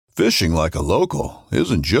Fishing like a local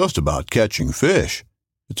isn't just about catching fish.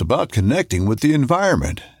 It's about connecting with the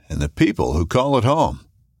environment and the people who call it home.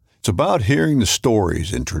 It's about hearing the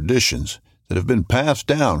stories and traditions that have been passed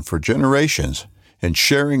down for generations and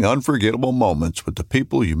sharing unforgettable moments with the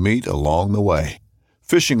people you meet along the way.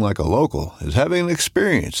 Fishing like a local is having an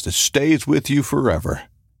experience that stays with you forever.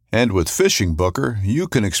 And with Fishing Booker, you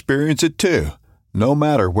can experience it too, no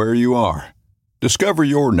matter where you are. Discover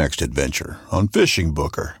your next adventure on Fishing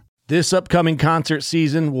Booker. This upcoming concert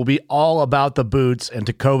season will be all about the boots, and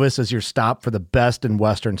Tecovas is your stop for the best in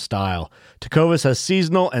Western style. Tecovas has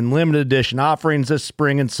seasonal and limited edition offerings this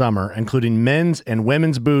spring and summer, including men's and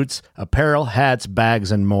women's boots, apparel, hats,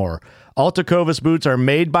 bags, and more. All Tecovas boots are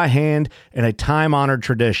made by hand in a time-honored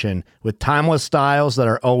tradition with timeless styles that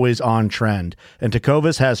are always on trend. And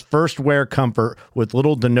Tecovas has first wear comfort with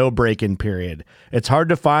little to no break-in period. It's hard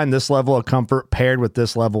to find this level of comfort paired with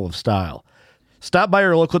this level of style. Stop by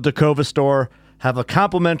your local Tecovas store, have a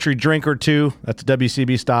complimentary drink or two, that's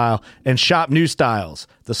WCB style, and shop new styles.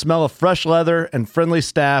 The smell of fresh leather and friendly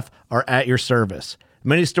staff are at your service.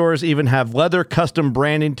 Many stores even have leather custom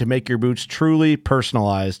branding to make your boots truly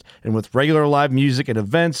personalized. And with regular live music and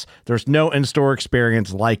events, there's no in-store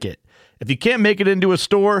experience like it. If you can't make it into a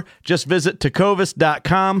store, just visit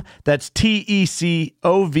tecovas.com. That's TECOVAS.com.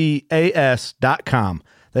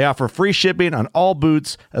 They offer free shipping on all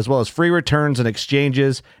boots, as well as free returns and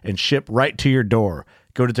exchanges, and ship right to your door.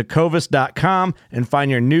 Go to tecovas.com and find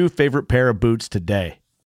your new favorite pair of boots today.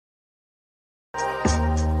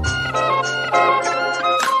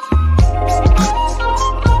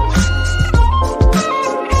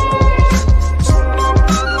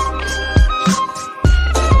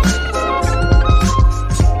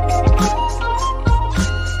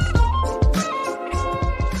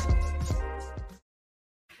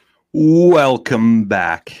 Welcome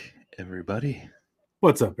back, everybody.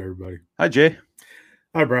 What's up, everybody? Hi, Jay.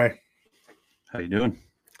 Hi, Bri. How you doing?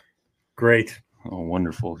 Great. Oh,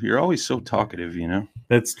 wonderful. You're always so talkative, you know?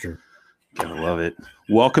 That's true. Gotta love it.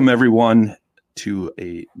 Welcome, everyone, to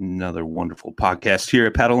another wonderful podcast here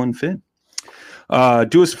at Paddle and Fin.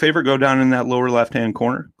 Do us a favor, go down in that lower left-hand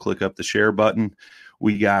corner, click up the share button.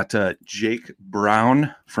 We got Jake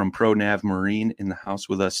Brown from ProNav Marine in the house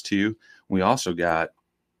with us, too. We also got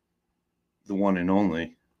the one and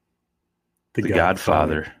only, the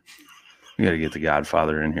Godfather. We got to get the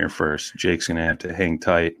Godfather in here first. Jake's going to have to hang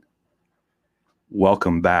tight.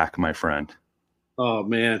 Welcome back, my friend. Oh,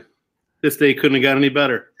 man. This day couldn't have got any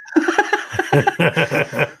better.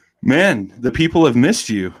 Man, the people have missed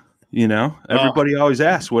you. You know, everybody always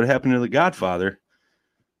asks what happened to the Godfather.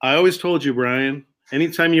 I always told you, Brian,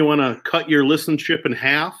 anytime you want to cut your listenership in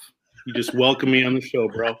half, you just welcome me on the show,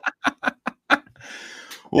 bro.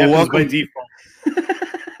 Well, welcome by default.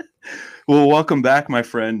 Well, welcome back, my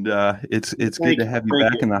friend. It's good to have you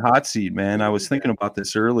back in the hot seat, man. I was thinking about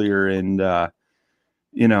this earlier, and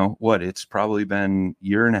you know what? It's probably been a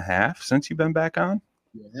year and a half since you've been back on.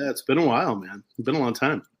 Yeah, it's been a while, man. It's been a long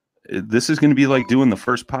time. This is going to be like doing the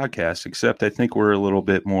first podcast, except I think we're a little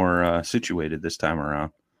bit more situated this time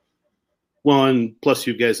around. Well, and plus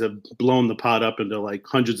you guys have blown the pod up into like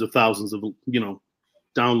hundreds of thousands of,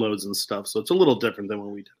 downloads and stuff. So it's a little different than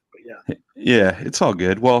when we did. But yeah. Yeah, it's all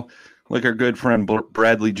good. Well, like our good friend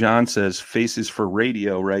Bradley John says, faces for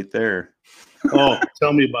radio right there. Oh,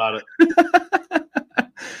 tell me about it.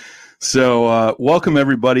 So welcome,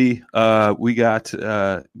 everybody. We got,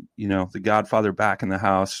 the Godfather back in the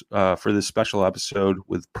house for this special episode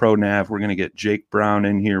with ProNav. We're going to get Jake Brown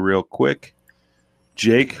in here real quick.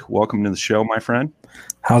 Jake, welcome to the show, my friend.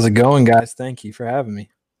 How's it going, guys? Thank you for having me.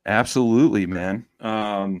 Absolutely, man.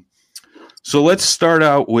 So let's start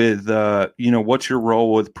out with, what's your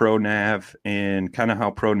role with ProNav and kind of how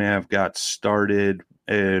ProNav got started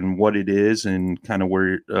and what it is and kind of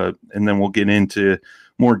where, and then we'll get into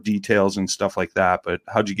more details and stuff like that. But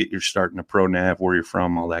how'd you get your start in the ProNav, where you're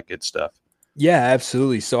from, all that good stuff? Yeah,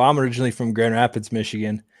 absolutely. So I'm originally from Grand Rapids,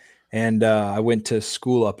 Michigan, and I went to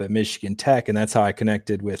school up at Michigan Tech, and that's how I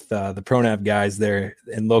connected with the ProNav guys there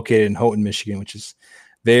and located in Houghton, Michigan, which is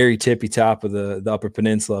very tippy top of the Upper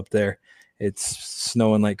Peninsula up there. It's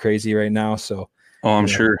snowing like crazy right now. So, I'm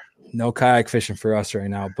sure no kayak fishing for us right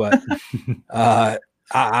now, but I'm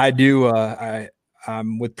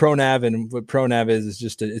with ProNav, and what ProNav is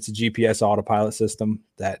just it's a GPS autopilot system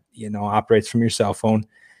that, operates from your cell phone.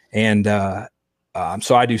 And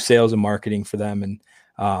so I do sales and marketing for them and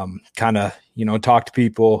kind of, talk to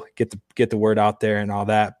people, get the word out there and all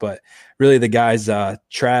that. But really the guys,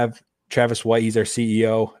 Travis White, he's our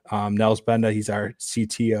CEO. Nels Benda, he's our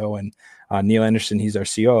CTO, and Neil Anderson, he's our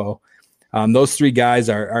COO. Those three guys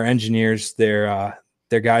are engineers. They're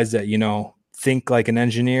they're guys that, think like an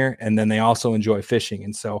engineer, and then they also enjoy fishing.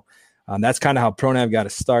 And so that's kind of how ProNav got to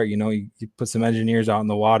start. You put some engineers out in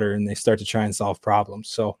the water and they start to try and solve problems.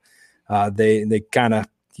 So they kind of,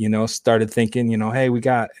 started thinking, hey, we'd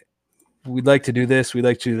like to do this, we'd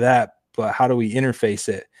like to do that, but how do we interface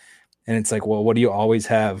it? And it's like, well, what do you always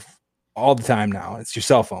have all the time now? It's your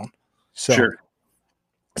cell phone. So, Sure.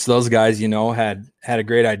 So those guys, had a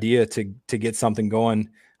great idea to get something going,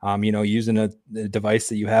 using a device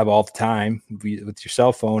that you have all the time with your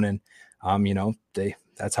cell phone. And,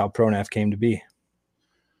 that's how ProNav came to be.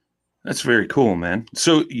 That's very cool, man.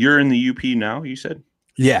 So you're in the UP now, you said?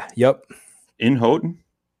 Yeah. Yep. In Houghton?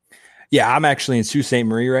 Yeah, I'm actually in Sault Ste.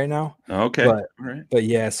 Marie right now. Okay. But, all right. But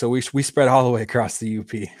yeah, so we spread all the way across the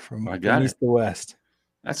UP from east to west.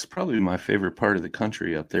 That's probably my favorite part of the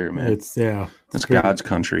country up there, man. It's God's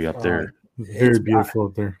country up there. Very beautiful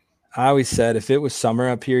up there. I always said if it was summer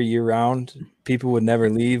up here year round, people would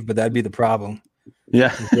never leave, but that'd be the problem.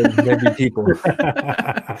 Yeah. There'd be people.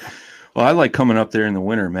 Well, I like coming up there in the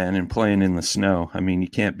winter, man, and playing in the snow. I mean, you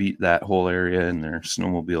can't beat that whole area and their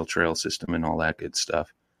snowmobile trail system and all that good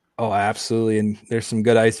stuff. Oh, absolutely. And there's some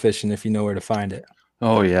good ice fishing if you know where to find it.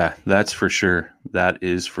 Oh, yeah, that's for sure. That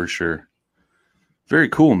is for sure. Very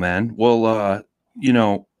cool, man. Well,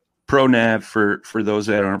 ProNav, for those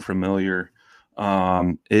that aren't familiar,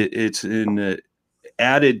 it's an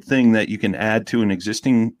added thing that you can add to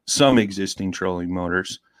some existing trolling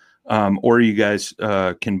motors, or you guys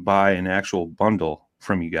can buy an actual bundle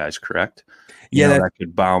from you guys, correct? That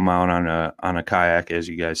could bow mount on a kayak, as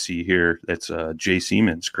you guys see here. That's J.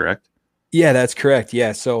 Siemens, correct? Yeah, that's correct.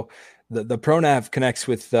 Yeah, so the ProNav connects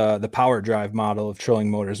with the power drive model of trolling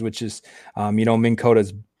motors, which is Minn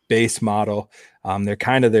Kota's base model. They're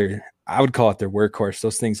kind of I would call it their workhorse.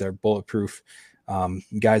 Those things are bulletproof.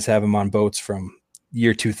 Guys have them on boats from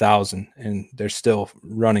year 2000 and they're still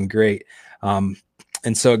running great. And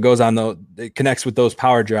so it goes on it connects with those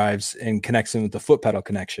power drives and connects them with the foot pedal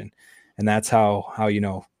connection. And that's how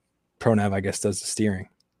ProNav, I guess, does the steering.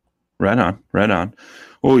 Right on.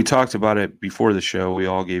 Well, we talked about it before the show. We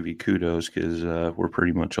all gave you kudos because we're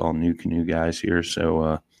pretty much all new canoe guys here.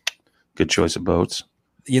 So good choice of boats.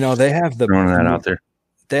 They have throwing that out there.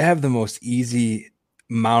 They have the most easy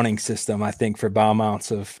mounting system, I think, for bow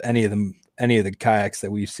mounts of any of the kayaks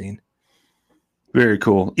that we've seen. Very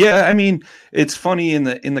cool. Yeah, I mean, it's funny in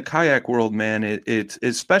the kayak world, man. It's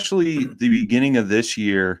especially the beginning of this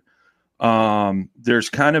year. There's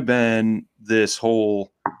kind of been this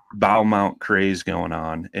whole bow mount craze going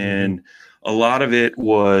on, and a lot of it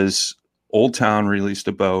was Old Town released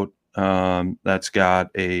a boat that's got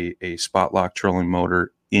a spot lock trolling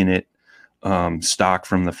motor in it, stock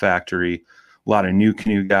from the factory. A lot of new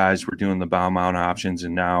canoe guys were doing the bow mount options,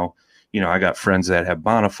 and now I got friends that have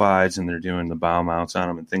bonafides and they're doing the bow mounts on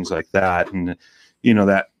them and things like that. And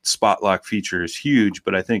that spot lock feature is huge,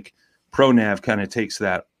 but I think ProNav kind of takes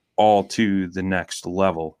that all to the next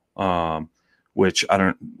level, which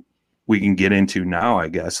we can get into now, I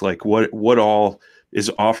guess. Like what all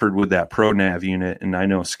is offered with that ProNav unit. And I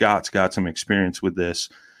know Scott's got some experience with this.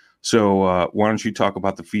 So why don't you talk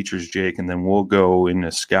about the features, Jake, and then we'll go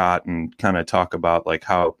into Scott and kind of talk about like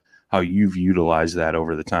how you've utilized that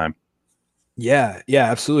over the time. Yeah,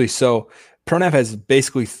 absolutely. So ProNav has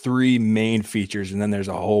basically three main features, and then there's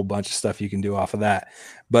a whole bunch of stuff you can do off of that.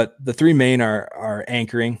 But the three main are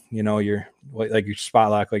anchoring, your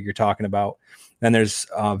spot lock, like you're talking about. Then there's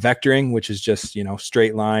vectoring, which is just,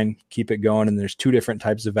 straight line, keep it going. And there's two different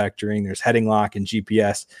types of vectoring. There's heading lock and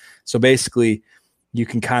GPS. So basically you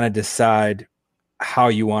can kind of decide how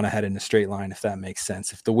you want to head in a straight line, if that makes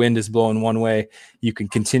sense. If the wind is blowing one way, you can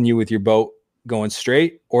continue with your boat going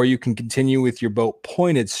straight, or you can continue with your boat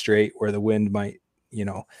pointed straight where the wind might,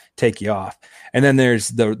 take you off. And then there's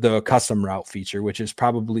the custom route feature, which is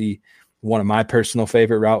probably one of my personal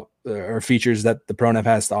favorite route or features that the ProNav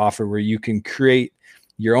has to offer, where you can create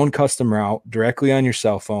your own custom route directly on your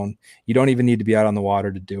cell phone. You don't even need to be out on the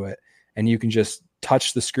water to do it. And you can just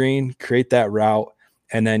touch the screen, create that route,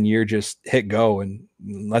 and then you're just hit go and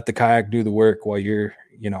let the kayak do the work while you're,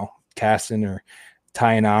 casting or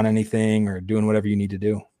tying on anything or doing whatever you need to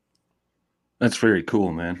do. That's very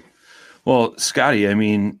cool, man. Well, Scotty, I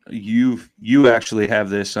mean, you actually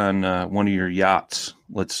have this on one of your yachts,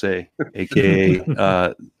 let's say, aka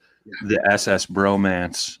the SS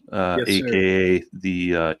Bromance, Yes, aka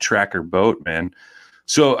the tracker boat, man.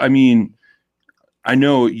 So, I mean, I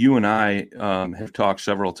know you and I have talked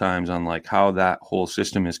several times on like how that whole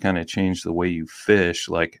system has kind of changed the way you fish.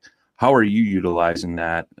 Like, how are you utilizing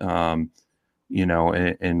that? And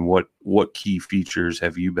what key features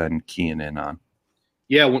have you been keying in on?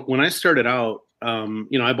 Yeah, when I started out,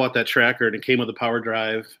 I bought that tracker and it came with a power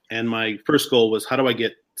drive. And my first goal was, how do I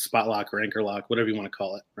get spot lock or anchor lock, whatever you want to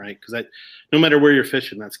call it, right? Because no matter where you're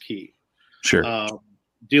fishing, that's key. Sure.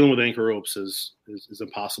 Dealing with anchor ropes is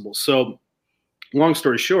impossible. So long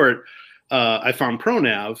story short, I found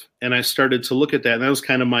ProNav and I started to look at that. And that was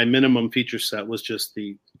kind of my minimum feature set, was just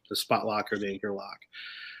the spot lock or the anchor lock.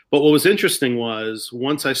 But what was interesting was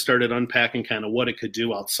once I started unpacking kind of what it could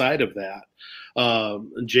do outside of that,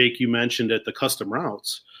 Jake, you mentioned it, the custom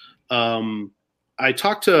routes. I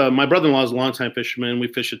talked to my brother-in-law, is a longtime fisherman. We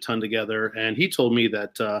fish a ton together, and he told me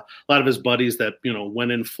that a lot of his buddies that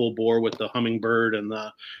went in full bore with the Hummingbird and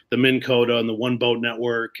the Minn Kota and the One Boat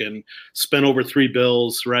Network and spent over $3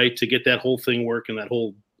 billion, right, to get that whole thing working, that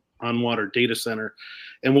whole on-water data center.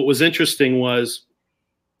 And what was interesting was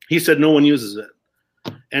he said no one uses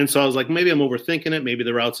it, and so I was like, maybe I'm overthinking it. Maybe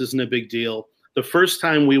the routes isn't a big deal. The first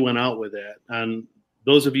time we went out with it, and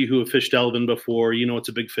those of you who have fished Elvin before, it's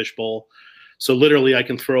a big fishbowl. So literally I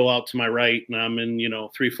can throw out to my right and I'm in,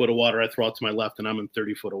 3 foot of water. I throw out to my left and I'm in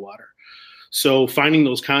 30 foot of water. So finding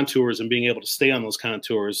those contours and being able to stay on those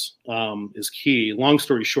contours is key. Long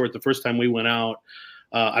story short, the first time we went out,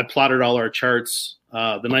 I plotted all our charts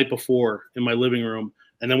the night before in my living room.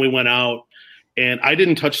 And then we went out and I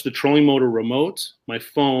didn't touch the trolling motor remote, my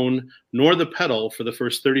phone, nor the pedal for the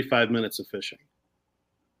first 35 minutes of fishing.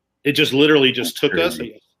 It just literally just took us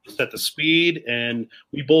and set the speed and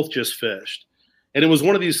we both just fished. And it was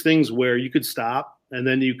one of these things where you could stop and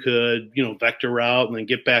then you could, vector route and then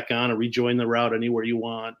get back on or rejoin the route anywhere you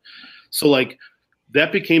want. So like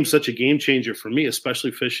that became such a game changer for me,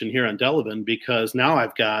 especially fishing here on Delavan, because now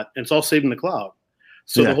I've got, and it's all saved in the cloud.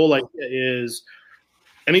 So the whole idea is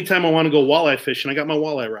anytime I want to go walleye fishing, I got my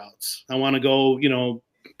walleye routes. I want to go,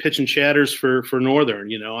 pitch and chatters for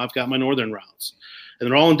Northern, I've got my Northern routes. And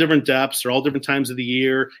they're all in different depths. They're all different times of the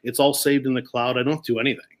year. It's all saved in the cloud. I don't have to do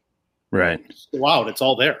anything. Right. Just go out. It's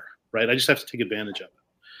all there. Right. I just have to take advantage of it.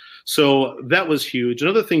 So that was huge.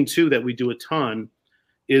 Another thing, too, that we do a ton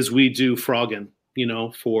is we do frogging,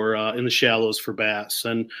 for in the shallows for bass.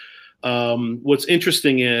 And what's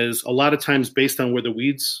interesting is a lot of times based on where the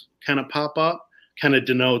weeds kind of pop up kind of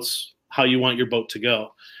denotes how you want your boat to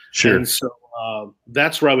go. Sure. And so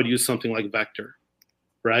that's where I would use something like Vector.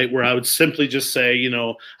 Right, where I would simply just say, I'm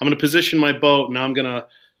going to position my boat and I'm going to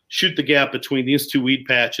shoot the gap between these 2 weed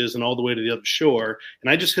patches and all the way to the other shore.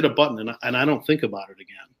 And I just hit a button and I don't think about it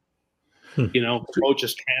again. The boat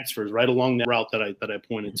just transfers right along that route that I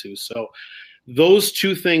pointed to. So those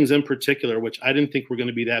 2 things in particular, which I didn't think were going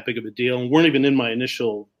to be that big of a deal and weren't even in my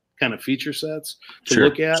initial kind of feature sets to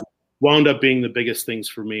look at, wound up being the biggest things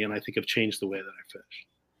for me. And I think have changed the way that I fish.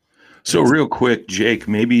 So real quick, Jake,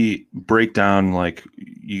 maybe break down, like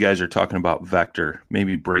you guys are talking about Vector,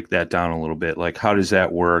 maybe break that down a little bit. Like, how does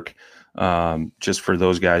that work? Just for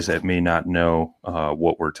those guys that may not know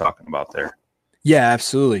what we're talking about there. Yeah,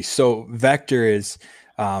 absolutely. So Vector is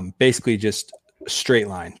basically just a straight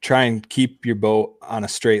line. Try and keep your boat on a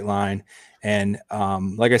straight line. And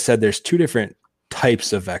like I said, there's 2 different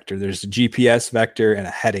types of Vector. There's a GPS Vector and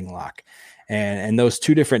a heading lock. And those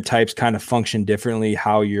 2 different types kind of function differently,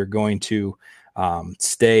 how you're going to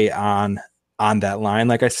stay on that line,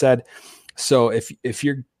 like I said. So if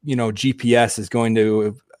your GPS is going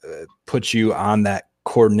to put you on that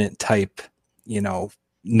coordinate type,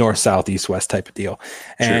 north, south, east, west type of deal,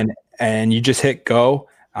 and you just hit go,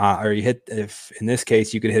 or you hit, if in this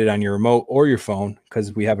case you could hit it on your remote or your phone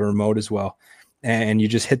because we have a remote as well, and you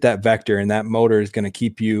just hit that Vector, and that motor is going to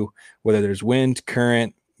keep you, whether there's wind,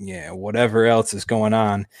 current, whatever else is going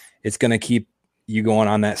on, it's going to keep you going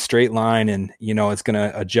on that straight line, and it's going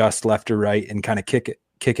to adjust left or right and kind of kick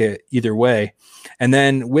it either way. And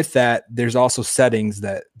then with that, there's also settings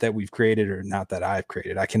that we've created, or not that I've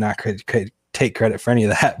created. I cannot take credit for any of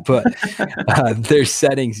that, but there's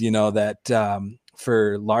settings, that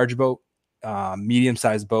for large boat,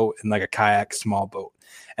 medium-sized boat, and like a kayak, small boat,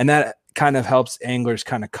 and that kind of helps anglers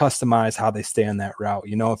kind of customize how they stay on that route.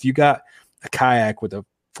 If you got a kayak with a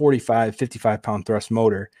 45, 55 pound thrust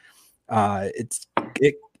motor,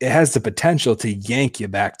 it has the potential to yank you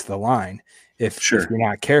back to the line if you're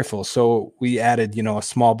not careful. So we added, a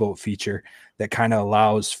small boat feature that kind of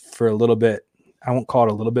allows for a little bit, I won't call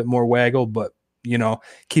it a little bit more waggle, but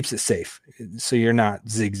keeps it safe. So you're not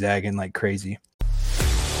zigzagging like crazy.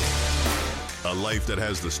 A life that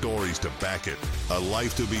has the stories to back it. A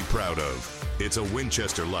life to be proud of. It's a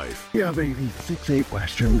Winchester life. Yeah, baby. 6'8"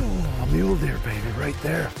 Western. Oh, mule deer, baby, right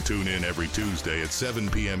there. Tune in every Tuesday at 7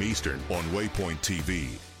 p.m. Eastern on Waypoint TV.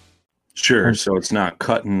 Sure. So it's not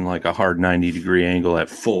cutting like a hard 90-degree angle at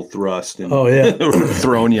full thrust and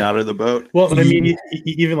throwing you out of the boat. Well, I mean,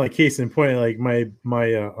 even like case in point, like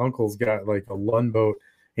my uncle's got like a Lund boat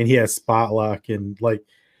and he has spot lock, and like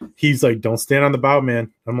he's like, don't stand on the bow,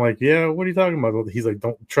 man. I'm like, yeah, what are you talking about? He's like,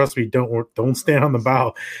 don't trust me, don't stand on the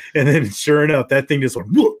bow. And then sure enough, that thing just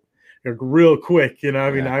went whoop, like, real quick. You know,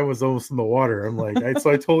 I mean, I was almost in the water. I'm like, so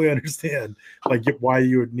I totally understand like why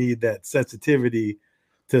you would need that sensitivity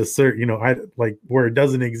to certain, you know, I like where it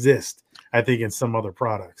doesn't exist, I think, in some other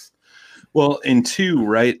products. Well, and two,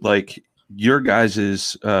 right? Like your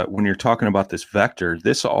guys's when you're talking about this vector,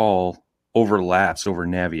 this all overlaps over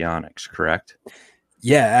Navionics, correct?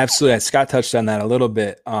 Yeah, absolutely. Scott touched on that a little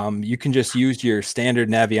bit. You can just use your standard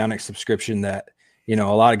Navionics subscription that, you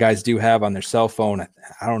know, a lot of guys do have on their cell phone.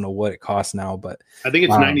 I don't know what it costs now, but I think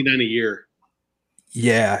it's $99 a year.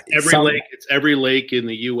 Yeah. It's every lake in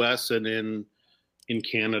the US and in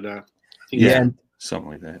Canada. I think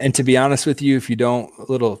something like that. And to be honest with you, if you don't, a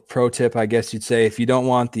little pro tip, I guess you'd say, if you don't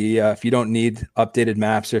want if you don't need updated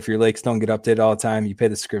maps, or if your lakes don't get updated all the time, you pay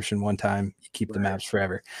the subscription one time, you keep the maps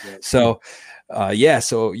forever. Right. So,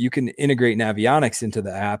 so you can integrate Navionics into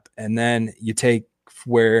the app, and then you take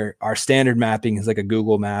where our standard mapping is like a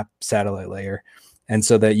Google map satellite layer. And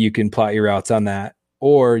so that you can plot your routes on that,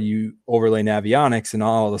 or you overlay Navionics and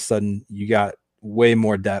all of a sudden you got way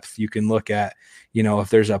more depth. You can look at, you know, if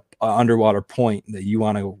there's a underwater point that you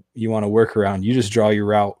want to work around, you just draw your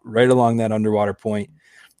route right along that underwater point.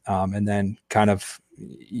 And then kind of,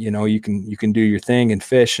 you know, you can do your thing and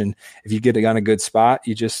fish. And if you get it on a good spot,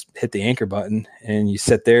 you just hit the anchor button and you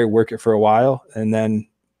sit there, work it for a while, and then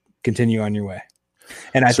continue on your way.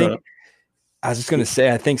 And I think I was just going to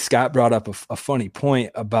say, I think Scott brought up a funny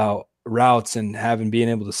point about routes and being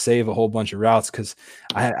able to save a whole bunch of routes, because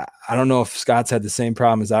I don't know if Scott's had the same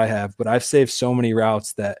problem as I have, but I've saved so many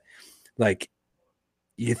routes that like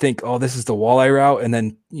you think, oh, this is the walleye route, and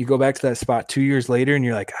then you go back to that spot 2 years later and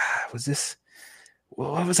you're like,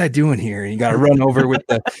 what was I doing here? And you got to run over with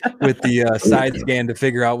the side scan to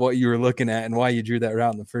figure out what you were looking at and why you drew that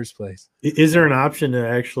route in the first place. Is there an option to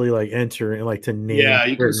actually like enter and like to name? Yeah,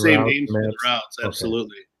 you can save names for the routes.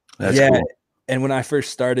 Absolutely. Okay. That's cool. And when I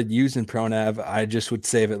first started using ProNav, I just would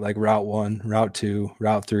save it like route 1, route 2,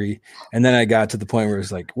 route 3. And then I got to the point where it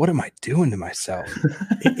was like, what am I doing to myself?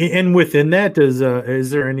 And within that, is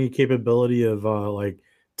there any capability of like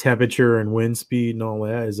temperature and wind speed and all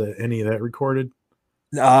that? Is any of that recorded?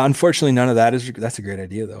 Unfortunately, none of that is. That's a great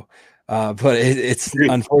idea though. But it's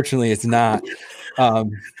unfortunately it's not. You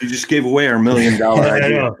just gave away our $1 million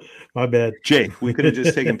idea. My bad. Jake, we could have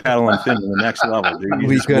just taken Paddle and Fin to the next level, dude.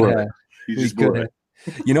 We could have.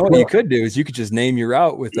 You know what you could do is you could just name your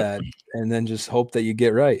route with that and then just hope that you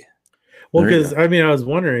get right. Well, because I mean, I was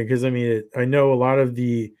wondering, because I mean, I know a lot of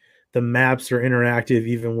the maps are interactive,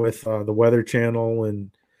 even with the Weather Channel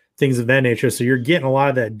and things of that nature. So you're getting a lot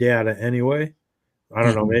of that data anyway. I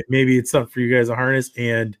don't know. Maybe it's something for you guys to harness,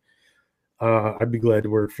 and I'd be glad to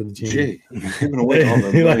work for the team. Gee, you're giving away all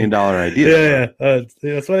the $1 million ideas. Yeah.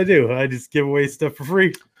 That's what I do. I just give away stuff for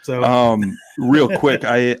free. So, real quick,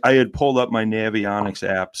 I had pulled up my Navionics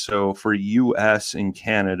app. So for US and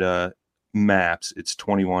Canada maps, it's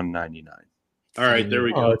 $21.99. All right, there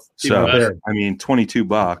we go. So I mean,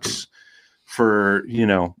 $22 for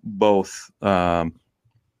both US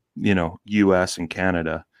and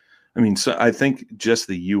Canada. I mean, so I think just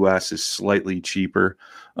the US is slightly cheaper.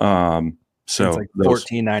 So it's like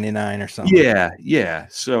 $14.99 or something. Yeah.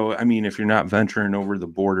 So I mean, if you're not venturing over the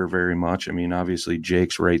border very much, I mean, obviously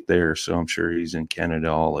Jake's right there, so I'm sure he's in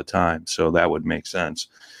Canada all the time. So that would make sense.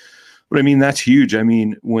 But I mean, that's huge. I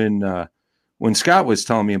mean, when Scott was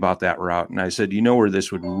telling me about that route, and I said, where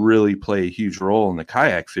this would really play a huge role in the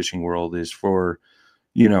kayak fishing world is for,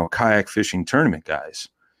 kayak fishing tournament guys.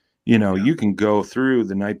 You can go through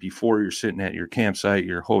the night before, you're sitting at your campsite,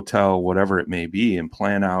 your hotel, whatever it may be, and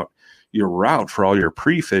plan out your route for all your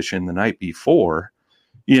pre-fishing the night before,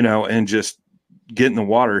 and just get in the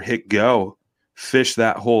water, hit go, fish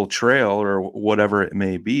that whole trail or whatever it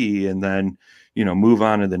may be, and then, move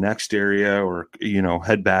on to the next area or,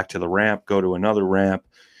 head back to the ramp, go to another ramp,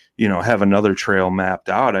 have another trail mapped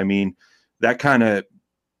out. I mean, that kind of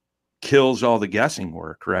kills all the guessing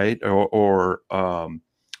work, right? Or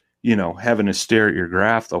having to stare at your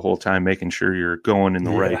graph the whole time, making sure you're going in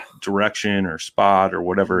the right direction or spot or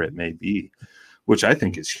whatever it may be, which I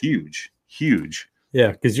think is huge.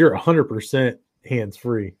 Yeah, because you're 100%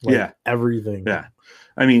 hands-free. Everything. Yeah.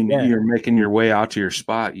 I mean, you're making your way out to your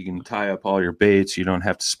spot. You can tie up all your baits. You don't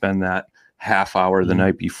have to spend that half hour the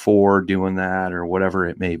night before doing that or whatever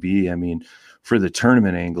it may be. I mean, for the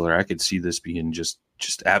tournament angler, I could see this being just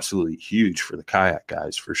just absolutely huge for the kayak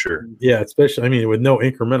guys for sure. Yeah, especially, I mean, with no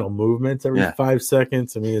incremental movements every Yeah. 5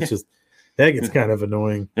 seconds. I mean, it's just, that gets kind of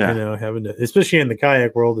annoying, Yeah. you know, having to, especially in the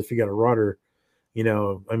kayak world, if you got a rudder, you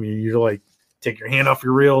know, I mean, you're like, take your hand off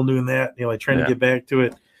your reel and doing that, you know, like trying to get back to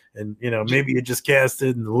it. And, you know, maybe you just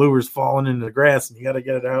casted and the lure's falling into the grass and you got to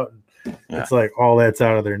get it out. And it's like all that's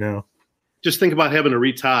out of there now. Just think about having to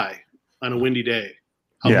retie on a windy day.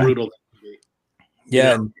 How brutal that would be.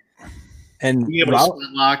 Yeah. You know? And be able to split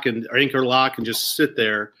lock or anchor lock and just sit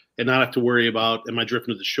there and not have to worry about, am I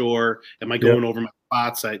drifting to the shore? Am I going over my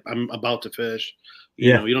spots? I'm about to fish.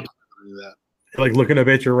 You know, you don't have to do that. Like looking up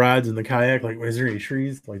at your rods in the kayak, like, is there any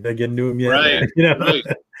trees? Like, they getting to them yet? Right. You know? Right.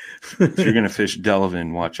 If you're going to fish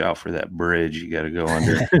Delavan, watch out for that bridge. You got to go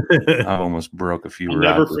under. I almost broke a few rods.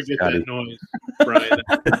 Never forget that noise, Brian.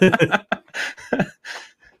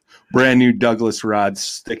 Brand new Douglas rods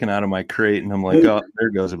sticking out of my crate, and I'm like, oh, there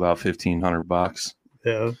goes about $1,500.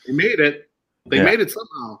 Yeah, they made it. They made it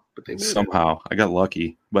somehow, but they made somehow. I got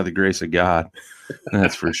lucky by the grace of God.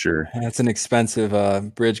 That's for sure. That's an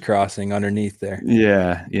expensive bridge crossing underneath there.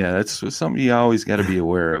 Yeah, that's something you always got to be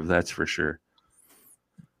aware of. That's for sure.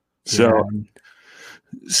 So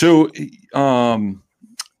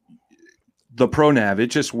the ProNav, it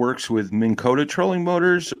just works with Minn Kota trolling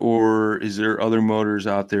motors, or is there other motors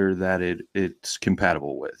out there that it's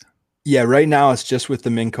compatible with? Yeah, right now it's just with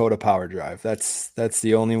the Minn Kota power drive. That's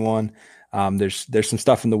the only one. There's some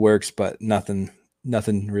stuff in the works, but nothing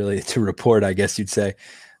really to report, I guess you'd say.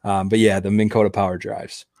 But yeah, the Minn Kota power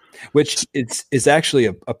drives, which it's actually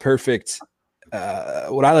a perfect.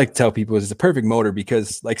 What I like to tell people is it's a perfect motor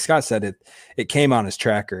because, like Scott said, it came on his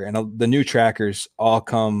tracker, and the new trackers all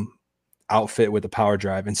come outfit with a power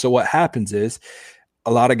drive. And so what happens is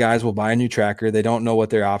a lot of guys will buy a new tracker. They don't know what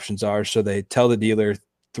their options are. So they tell the dealer,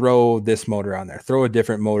 throw this motor on there, throw a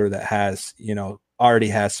different motor that has, already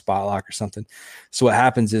has spot lock or something. So what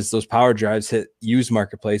happens is those power drives hit used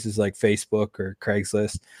marketplaces like Facebook or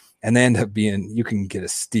Craigslist, and they end up being, you can get a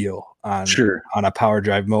steal on a power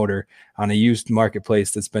drive motor on a used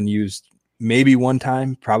marketplace that's been used maybe one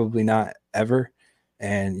time, probably not ever.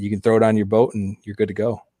 And you can throw it on your boat and you're good to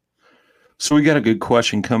go. So we got a good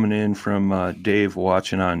question coming in from Dave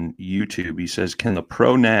watching on YouTube. He says, can the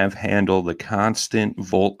ProNav handle the constant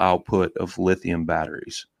volt output of lithium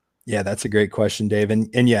batteries? Yeah, that's a great question, Dave.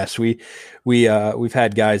 And yes, we've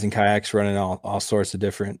had guys in kayaks running all sorts of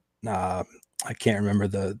different, I can't remember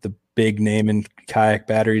the big name in kayak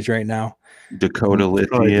batteries right now. Dakota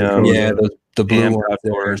Lithium. Yeah, the blue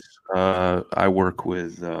ones. I work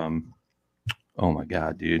with, oh my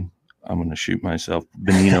God, dude. I'm going to shoot myself.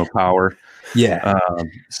 Benino Power. Yeah.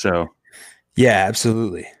 Yeah,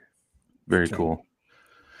 absolutely. Very cool.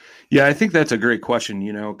 Yeah, I think that's a great question,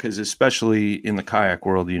 because especially in the kayak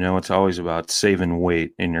world, it's always about saving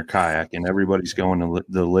weight in your kayak, and everybody's going to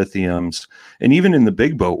the lithiums. And even in the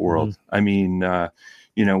big boat world, I mean,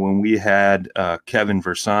 when we had Kevin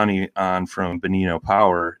Versani on from Benino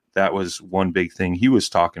Power, that was one big thing he was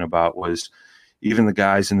talking about was even the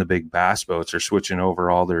guys in the big bass boats are switching over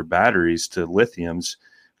all their batteries to lithiums.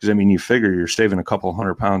 Because, I mean, you figure you're saving a couple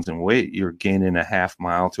 100 pounds in weight, you're gaining a half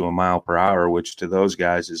mile to a mile per hour, which to those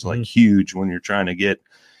guys is like huge when you're trying to get,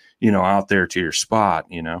 out there to your spot,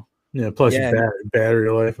 Yeah. Plus battery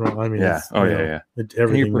life. I mean,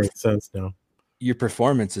 everything makes sense now. Your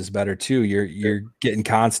performance is better too. You're getting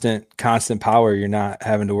constant power. You're not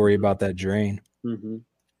having to worry about that drain. Mm-hmm.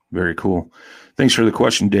 Very cool. Thanks for the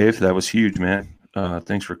question, Dave. That was huge, man.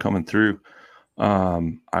 Thanks for coming through.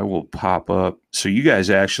 I will pop up. So you guys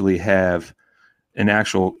actually have an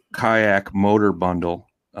actual kayak motor bundle,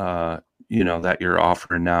 that you're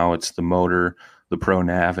offering now. It's the motor, the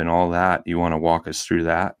ProNav, and all that. You want to walk us through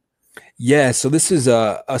that? Yeah, so this is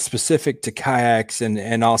a specific to kayaks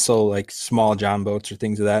and also like small John boats or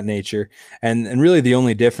things of that nature. And really the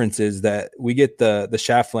only difference is that we get the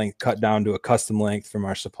shaft length cut down to a custom length from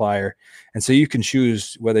our supplier. And so you can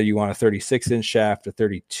choose whether you want a 36-inch shaft, a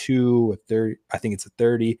 32, a 30, I think it's a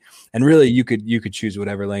 30. And really you could choose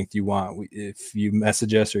whatever length you want. If you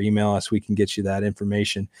message us or email us, we can get you that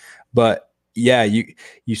information. But yeah,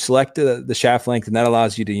 you select the shaft length, and that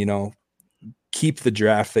allows you to, keep the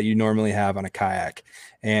draft that you normally have on a kayak,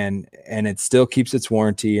 and it still keeps its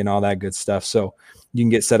warranty and all that good stuff. So you can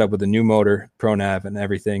get set up with a new motor, ProNav, and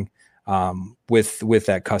everything with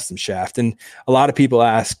that custom shaft. And a lot of people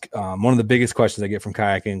ask, one of the biggest questions I get from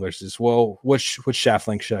kayak anglers is, well, what shaft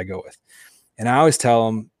length should I go with? And I always tell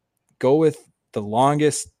them, go with the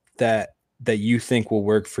longest that you think will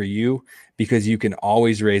work for you, because you can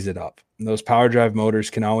always raise it up. And those power drive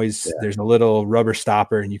motors can always, there's a little rubber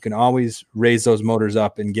stopper, and you can always raise those motors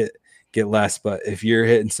up and get get less. But if you're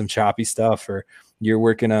hitting some choppy stuff, or you're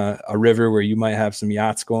working a river where you might have some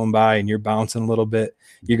yachts going by and you're bouncing a little bit,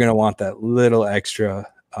 you're going to want that little extra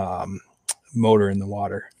motor in the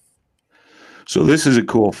water. So this is a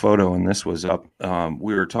cool photo, and this was up.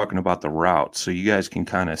 We were talking about the route, so you guys can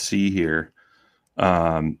kind of see here.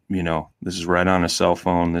 This is right on a cell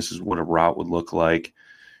phone. This is what a route would look like.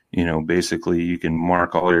 Basically you can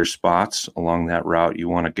mark all your spots along that route you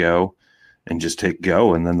want to go and just hit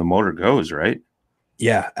go, and then the motor goes, right?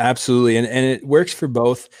 Yeah, absolutely. And it works for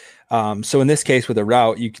both. So in this case with a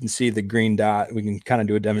route, you can see the green dot. We can kind of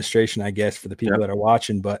do a demonstration, I guess, for the people that are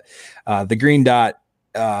watching, but the green dot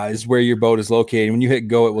is where your boat is located. When you hit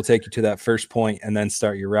go, it will take you to that first point and then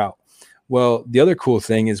start your route. Well, the other cool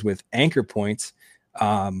thing is with anchor points,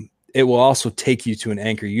 it will also take you to an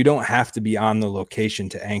anchor. You don't have to be on the location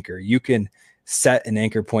to anchor. You can set an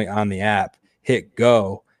anchor point on the app, hit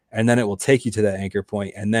go, and then it will take you to that anchor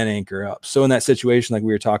point and then anchor up. So in that situation, like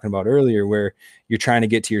we were talking about earlier, where you're trying to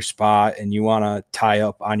get to your spot and you want to tie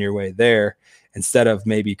up on your way there, instead of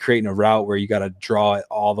maybe creating a route where you got to draw it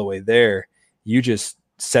all the way there, you just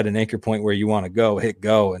set an anchor point where you want to go, hit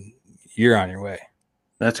go, and you're on your way.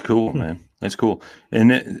 That's cool, man. That's cool.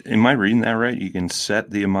 And am I reading that right? You can set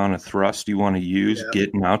the amount of thrust you want to use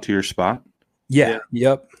getting out to your spot? Yeah.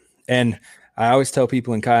 Yep. And I always tell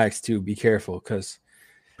people in kayaks too, be careful, because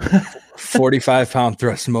 45-pound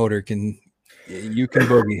thrust motor you can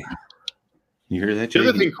boogie. You hear that? The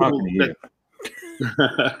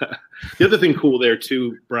other thing cool there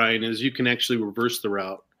too, Brian, is you can actually reverse the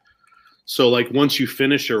route. So like once you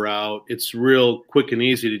finish a route, it's real quick and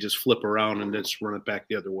easy to just flip around and just run it back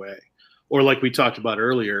the other way. Or like we talked about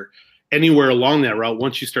earlier, anywhere along that route,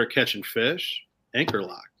 once you start catching fish, anchor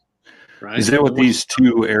lock. Right? Is that what these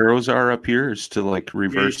two arrows are up here? Is to like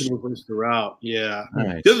reverse? Yeah, you can reverse the route. Yeah.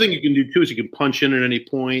 Nice. The other thing you can do too is you can punch in at any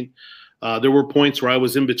point. There were points where I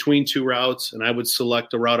was in between two routes and I would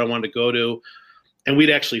select the route I wanted to go to, and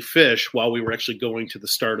we'd actually fish while we were actually going to the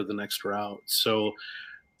start of the next route. So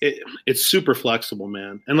it's super flexible,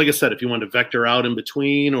 man. And like I said, if you wanted to vector out in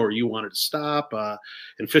between, or you wanted to stop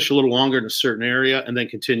and fish a little longer in a certain area and then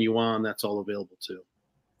continue on, that's all available too.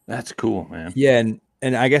 That's cool, man. Yeah.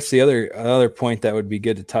 And I guess the other point that would be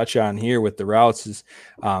good to touch on here with the routes is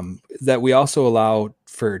that we also allow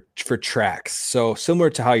for tracks. So similar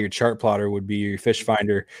to how your chart plotter would be your fish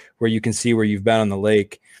finder, where you can see where you've been on the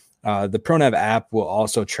lake, the ProNav app will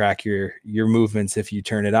also track your movements if you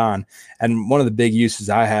turn it on. And one of the big uses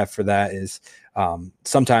I have for that is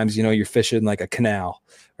sometimes, you're fishing like a canal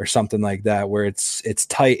or something like that, where it's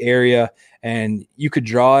tight area and you could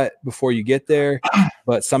draw it before you get there,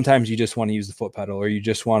 but sometimes you just want to use the foot pedal, or you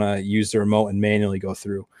just want to use the remote and manually go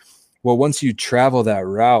through. Well, once you travel that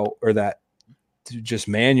route, or that to just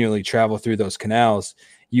manually travel through those canals,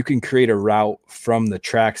 you can create a route from the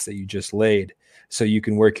tracks that you just laid. So you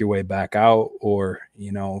can work your way back out, or,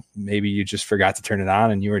 maybe you just forgot to turn it on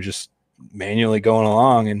and you were just manually going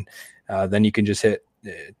along, and then you can just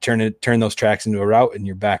turn those tracks into a route and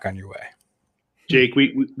you're back on your way. Jake,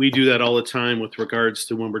 we do that all the time with regards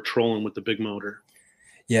to when we're trolling with the big motor.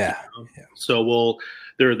 Yeah. So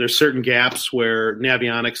there's certain gaps where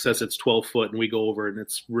Navionics says it's 12 foot and we go over and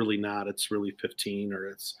it's really not. It's really 15 or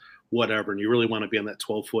it's whatever. And you really want to be on that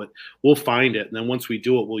 12 foot. We'll find it. And then once we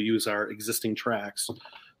do it, we'll use our existing tracks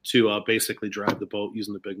to basically drive the boat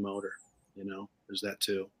using the big motor. There's that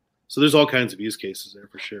too. So there's all kinds of use cases there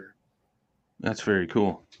for sure. That's very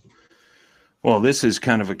cool. Well, this is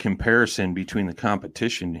kind of a comparison between the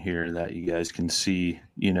competition here that you guys can see,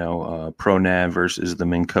 ProNav versus the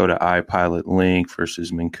Minn Kota iPilot Link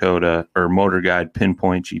versus Minn Kota or Motor Guide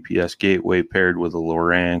Pinpoint GPS Gateway paired with a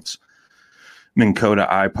Lowrance, Minn Kota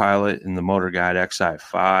iPilot and the Motor Guide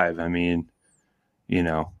XI5. I mean,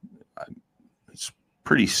 it's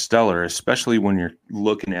pretty stellar, especially when you're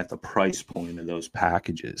looking at the price point of those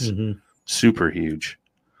packages. Mm-hmm. Super huge.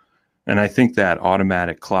 And I think that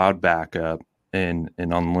automatic cloud backup and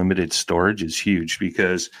unlimited storage is huge,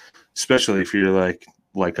 because especially if you're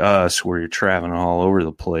like us, where you're traveling all over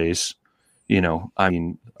the place,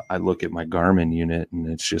 I look at my Garmin unit and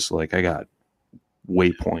it's just like I got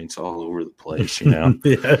waypoints all over the place, Yeah.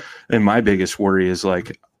 And my biggest worry is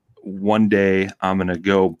like one day I'm going to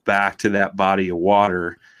go back to that body of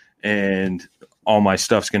water and all my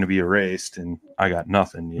stuff's going to be erased and I got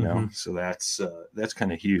nothing, Mm-hmm. So that's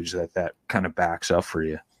kind of huge that kind of backs up for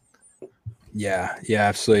you. Yeah,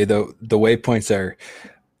 absolutely. The waypoints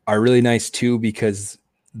are really nice too, because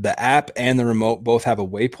the app and the remote both have a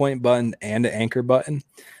waypoint button and an anchor button.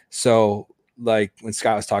 So like when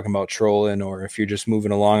Scott was talking about trolling, or if you're just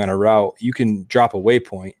moving along on a route, you can drop a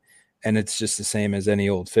waypoint, and it's just the same as any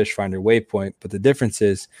old fish finder waypoint. But the difference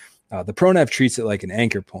is the ProNav treats it like an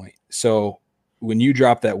anchor point. So when you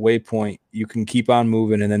drop that waypoint, you can keep on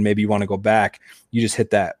moving, and then maybe you want to go back. You just hit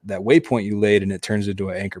that waypoint you laid, and it turns into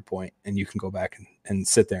an anchor point, and you can go back and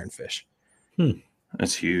sit there and fish.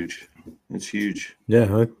 That's huge. It's huge. Yeah,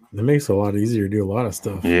 that makes it a lot easier to do a lot of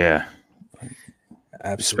stuff. Yeah.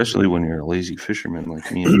 Absolutely. Especially when you're a lazy fisherman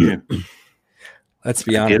like me and you. Let's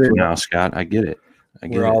be I honest. get it now, Scott. I get it.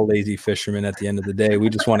 We're all lazy fishermen at the end of the day. We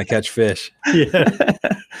just want to catch fish. Yeah.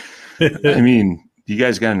 I mean, you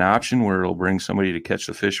guys got an option where it'll bring somebody to catch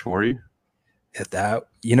the fish for you? At that,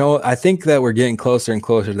 I think that we're getting closer and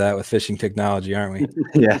closer to that with fishing technology, aren't we?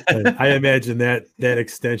 Yeah. I imagine that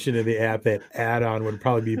extension of the app, that add-on, would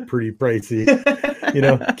probably be pretty pricey.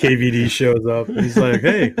 KVD shows up and he's like,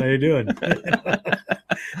 "Hey, how you doing?"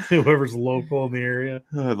 Whoever's local in the area.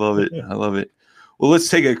 I love it. I love it. Well, let's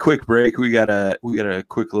take a quick break. We got a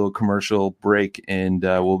quick little commercial break, and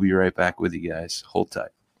we'll be right back with you guys. Hold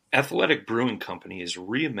tight. Athletic Brewing Company is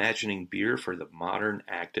reimagining beer for the modern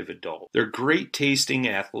active adult. Their great tasting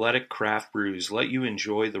athletic craft brews let you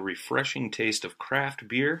enjoy the refreshing taste of craft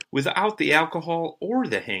beer without the alcohol or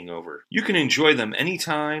the hangover. You can enjoy them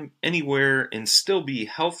anytime, anywhere, and still be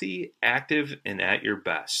healthy, active, and at your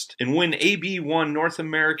best. And when AB won North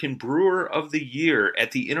American Brewer of the Year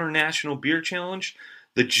at the International Beer Challenge,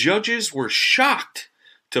 the judges were shocked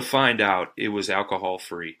to find out it was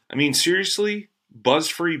alcohol-free. I mean, seriously?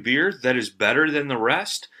 Buzz-free beer that is better than the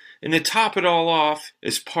rest? And to top it all off,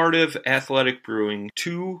 as part of Athletic Brewing,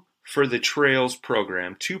 2 for the Trails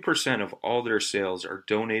program, 2% of all their sales are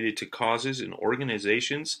donated to causes and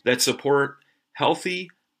organizations that support healthy,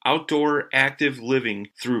 outdoor, active living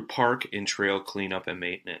through park and trail cleanup and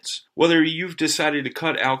maintenance. Whether you've decided to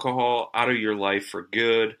cut alcohol out of your life for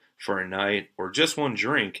good, for a night, or just one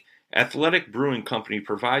drink, Athletic Brewing Company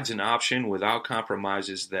provides an option without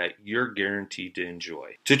compromises that you're guaranteed to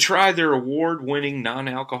enjoy. To try their award-winning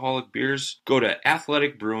non-alcoholic beers, go to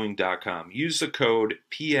athleticbrewing.com. Use the code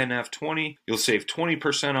PNF20. You'll save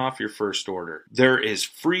 20% off your first order. There is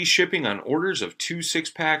free shipping on orders of 2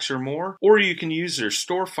 6-packs or more, or you can use their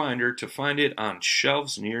store finder to find it on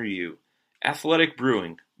shelves near you. Athletic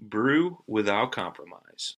Brewing. Brew without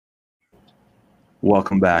compromise.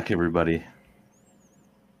 Welcome back, everybody.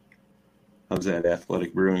 How's that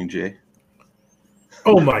Athletic Brewing, Jay?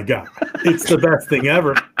 Oh my God. It's the best thing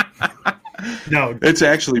ever. No, it's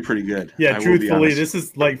actually pretty good. Yeah, truthfully, this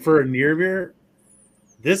is like for a near beer.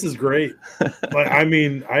 This is great. I'm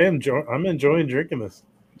enjoying drinking this.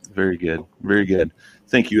 Very good. Very good.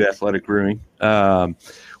 Thank you, Athletic Brewing.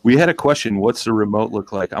 We had a question. What's the remote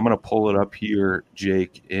look like? I'm going to pull it up here,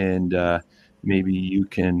 Jake, and maybe you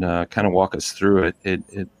can kind of walk us through it.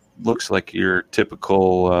 It looks like your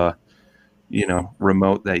typical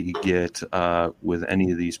remote that you get with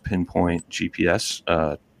any of these pinpoint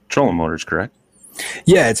GPS trolling motors, correct?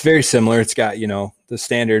 Yeah, it's very similar. It's got, the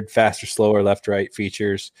standard faster, slower, left, right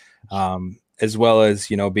features, as well as,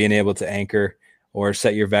 being able to anchor or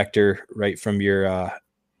set your vector right from your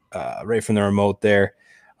right from the remote there.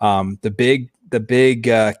 The big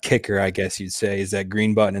kicker, I guess you'd say, is that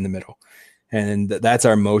green button in the middle. And that's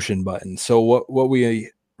our motion button. So what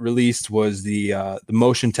we released was the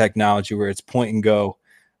motion technology where it's point and go.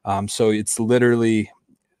 So it's literally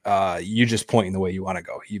you just pointing the way you want to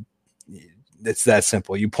go. It's that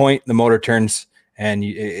simple. You point, the motor turns, and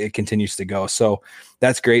it continues to go. So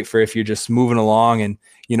that's great for if you're just moving along and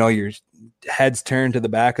your head's turned to the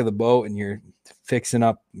back of the boat and you're fixing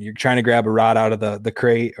up, you're trying to grab a rod out of the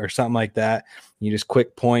crate or something like that. You just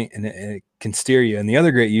quick point and it can steer you. And the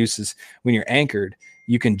other great use is when you're anchored,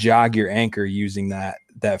 you can jog your anchor using that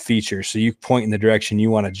feature. So you point in the direction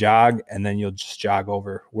you want to jog, and then you'll just jog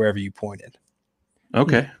over wherever you pointed.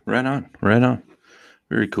 Okay. Right on.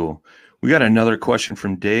 Very cool. We got another question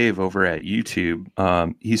from Dave over at YouTube.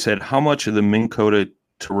 He said, how much of the Minn Kota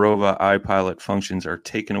Tarova iPilot functions are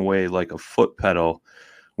taken away like a foot pedal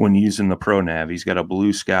when using the ProNav? He's got a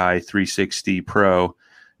Blue Sky 360 Pro,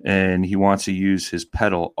 and he wants to use his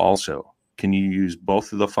pedal also. Can you use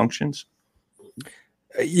both of the functions?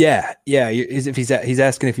 Yeah. If he's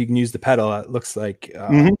asking if you can use the pedal, it looks like,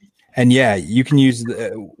 and yeah, you can use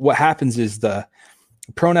what happens is the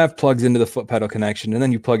ProNav plugs into the foot pedal connection, and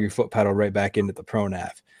then you plug your foot pedal right back into the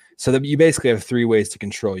ProNav. So that you basically have 3 ways to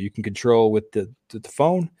control. You can control with the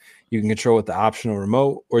phone, you can control with the optional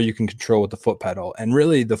remote, or you can control with the foot pedal. And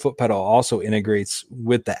really, the foot pedal also integrates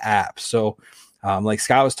with the app. So, like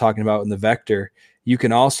Scott was talking about in the vector, you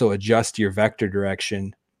can also adjust your vector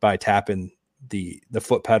direction by tapping the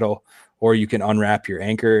foot pedal or you can unwrap your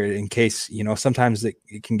anchor in case, sometimes it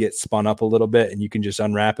can get spun up a little bit, and you can just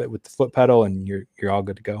unwrap it with the foot pedal and you're all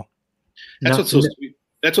good to go. That's what's so sweet.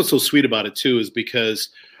 That's what's so sweet about it too, is because,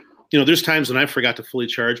 there's times when I forgot to fully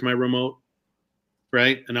charge my remote,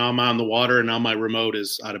 right? And now I'm on the water, and now my remote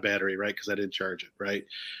is out of battery, right? Because I didn't charge it, right?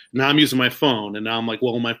 Now I'm using my phone, and now I'm like,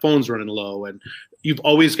 well, my phone's running low. And you've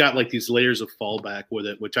always got like these layers of fallback with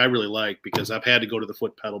it, which I really like, because I've had to go to the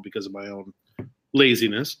foot pedal because of my own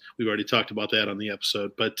laziness. We've already talked about that on the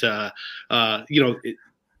episode. But,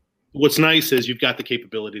 what's nice is you've got the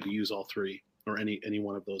capability to use all three or any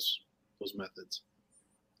one of those methods.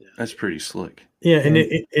 Yeah. That's pretty slick. Yeah, and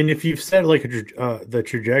if you've set like the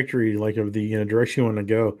trajectory, like of the direction you want to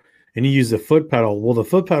go, and you use the foot pedal, will the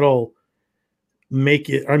foot pedal make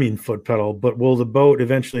it? I mean, foot pedal, but will the boat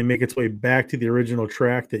eventually make its way back to the original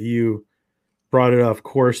track that you brought it off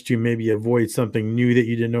course to, maybe avoid something new that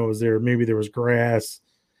you didn't know was there? Maybe there was grass,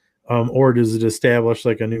 or does it establish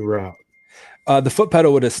like a new route? The foot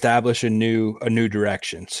pedal would establish a new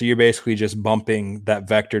direction. So you're basically just bumping that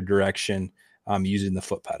vector direction using the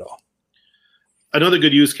foot pedal. Another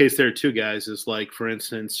good use case there too, guys, is like, for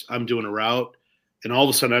instance, I'm doing a route, and all of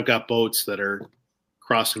a sudden I've got boats that are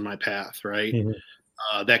crossing my path, right?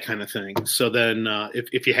 Mm-hmm. That kind of thing. So then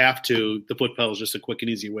if you have to, the foot pedal is just a quick and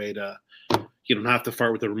easy way to, not have to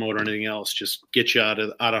fart with the remote or anything else. Just get you out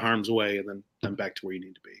of harm's way, and then back to where you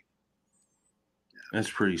need to be. Yeah. That's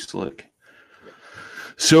pretty slick.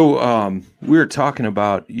 So we were talking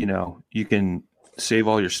about, you can save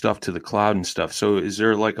all your stuff to the cloud and stuff. So is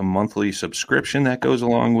there like a monthly subscription that goes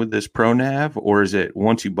along with this ProNav, or is it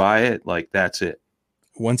once you buy it, like that's it?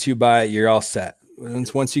 Once you buy it, you're all set.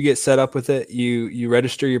 Once you get set up with it, you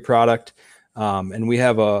register your product, and we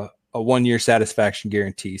have a 1-year satisfaction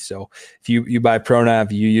guarantee. So if you buy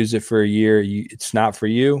ProNav, you use it for a year, it's not for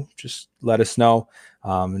you, just let us know.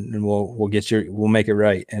 And we'll make it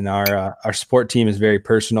right. And our support team is very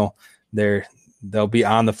personal. They'll be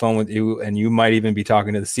on the phone with you, and you might even be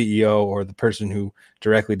talking to the CEO or the person who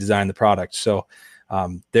directly designed the product. So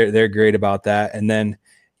they're great about that. And then,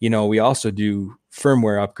 we also do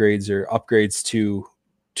firmware upgrades or upgrades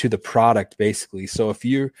to the product, basically. So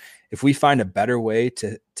if we find a better way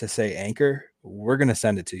to say anchor, we're going to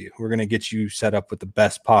send it to you. We're going to get you set up with the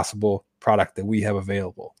best possible product that we have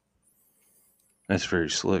available. That's very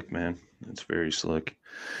slick, man. That's very slick.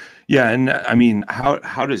 Yeah. And I mean,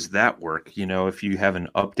 how does that work? If you have an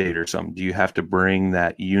update or something, do you have to bring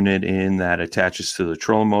that unit in that attaches to the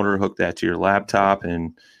trolling motor, hook that to your laptop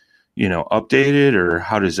and, update it, or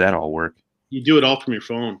how does that all work? You do it all from your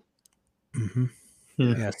phone. Mm-hmm.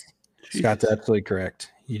 Yes. Scott's absolutely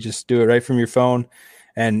correct. You just do it right from your phone.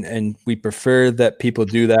 And we prefer that people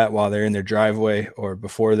do that while they're in their driveway or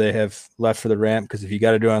before they have left for the ramp, because if you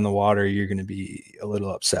got to do it on the water, you're going to be a little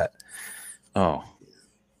upset. Oh.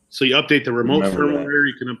 So you update the remote firmware,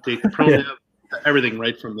 you can update the ProNav, everything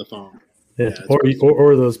right from the phone. Yeah,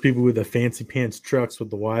 or those people with the fancy pants trucks with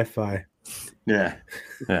the Wi-Fi. Yeah.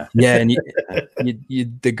 And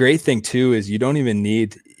the great thing too is you don't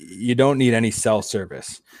need any cell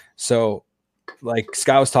service. So like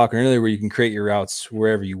Scott was talking earlier, where you can create your routes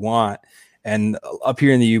wherever you want. And up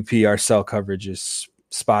here in the UP, our cell coverage is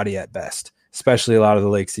spotty at best, especially a lot of the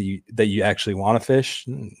lakes that you actually want to fish.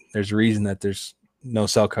 There's a reason that there's no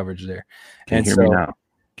cell coverage there. Can you hear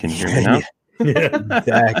me now?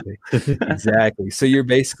 Yeah, exactly. So you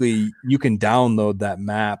can download that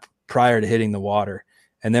map prior to hitting the water.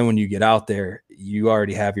 And then when you get out there, you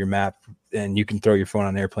already have your map, and you can throw your phone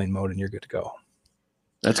on airplane mode and you're good to go.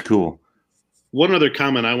 That's cool. One other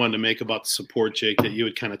comment I wanted to make about the support, Jake, that you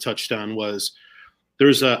had kind of touched on was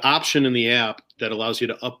there's an option in the app that allows you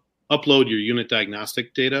to upload your unit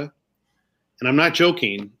diagnostic data. And I'm not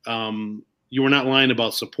joking. You were not lying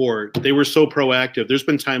about support. They were so proactive. There's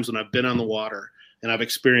been times when I've been on the water and I've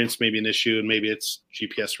experienced maybe an issue, and maybe it's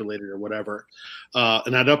GPS related or whatever.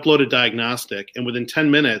 And I'd upload a diagnostic, and within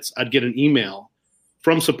 10 minutes, I'd get an email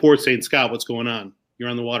from support saying, Scott, what's going on? You're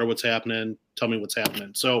on the water. What's happening? Tell me what's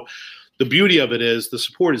happening. So the beauty of it is the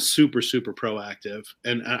support is super, super proactive.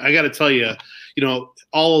 And I got to tell you,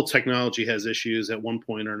 all technology has issues at one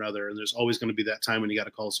point or another. And there's always going to be that time when you got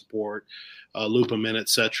to call support, loop them in, et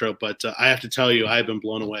cetera. But I have to tell you, I've been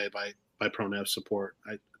blown away by ProNav support,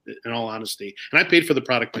 in all honesty. And I paid for the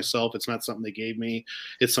product myself. It's not something they gave me.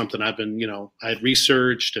 It's something I've been, I had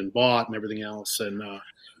researched and bought and everything else. And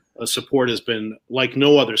support has been like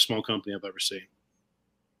no other small company I've ever seen,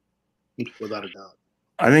 without a doubt.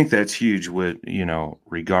 I think that's huge with,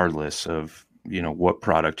 regardless of, what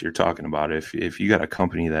product you're talking about. If you got a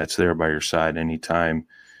company that's there by your side anytime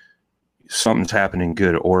something's happening,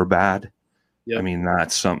 good or bad, Yep. I mean,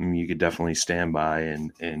 that's something you could definitely stand by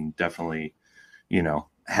and definitely,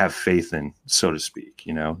 have faith in, so to speak.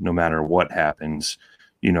 No matter what happens,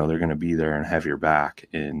 they're going to be there and have your back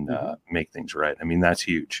and make things right. I mean, that's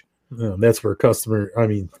huge. That's where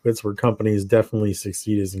companies definitely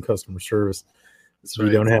succeed, is in customer service. So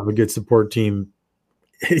you don't have a good support team.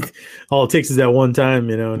 All it takes is that one time,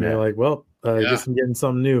 and you're like, well, I guess I'm getting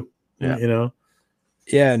something new,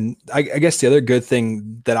 Yeah, and I guess the other good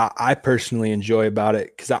thing that I personally enjoy about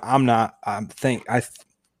it, because I thank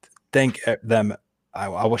them.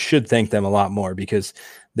 I should thank them a lot more, because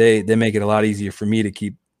they make it a lot easier for me to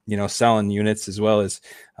keep selling units, as well as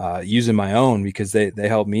using my own, because they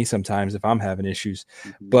help me sometimes if I'm having issues.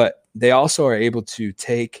 But they also are able to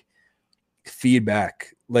take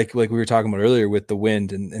feedback, like we were talking about earlier with the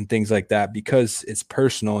wind and things like that, because it's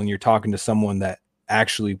personal and you're talking to someone that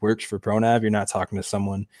actually works for ProNav. You're not talking to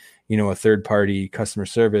someone, a third party customer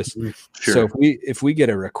service. Sure. So if we get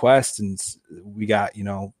a request and we got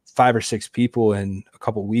 5 or 6 people in a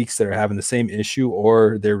couple of weeks that are having the same issue,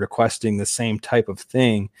 or they're requesting the same type of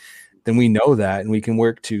thing, then we know that, and we can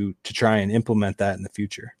work to try and implement that in the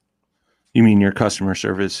future. You mean your customer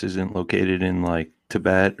service isn't located in like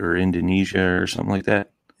Tibet or Indonesia or something like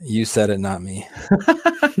that? You said it, not me.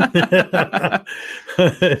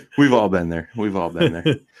 We've all been there.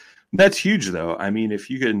 That's huge, though. I mean, if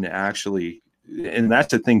you can actually, and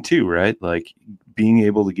that's the thing too, right? Like being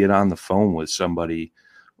able to get on the phone with somebody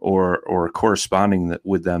or corresponding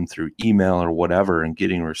with them through email or whatever, and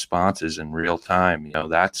getting responses in real time,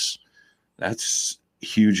 that's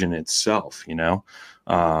huge in itself.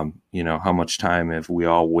 How much time have we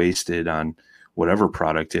all wasted on whatever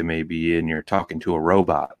product it may be, and you're talking to a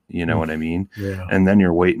robot, what I mean? Yeah. And then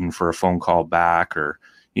you're waiting for a phone call back, or,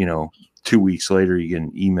 2 weeks later you get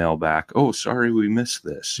an email back. Oh, sorry, we missed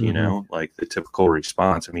this, like the typical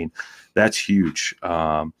response. I mean, that's huge.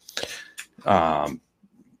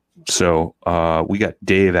 So we got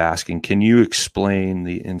Dave asking, can you explain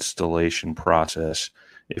the installation process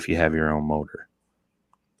if you have your own motor?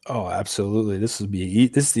 Oh, absolutely. This is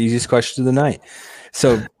the easiest question of the night.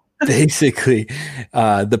 So basically,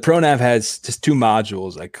 the ProNav has just 2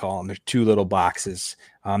 modules, I call them. There's 2 little boxes.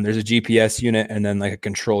 There's a GPS unit and then like a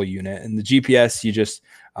control unit. And the GPS, you just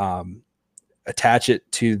attach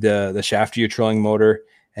it to the shaft of your trolling motor,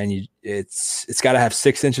 and it's got to have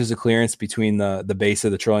 6 inches of clearance between the base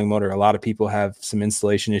of the trolling motor. A lot of people have some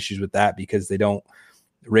installation issues with that because they don't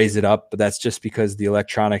raise it up, but that's just because the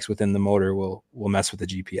electronics within the motor will mess with the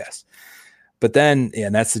GPS. But then,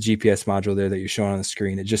 and that's the GPS module there that you're showing on the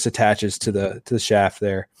screen. It just attaches to the shaft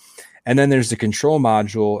there. And then there's the control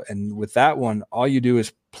module. And with that one, all you do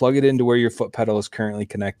is plug it into where your foot pedal is currently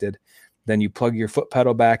connected. Then you plug your foot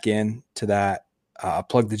pedal back in to that,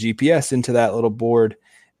 plug the GPS into that little board.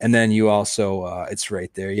 And then you also, it's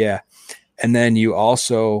right there. Yeah. And then you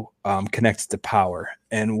also connect it to power.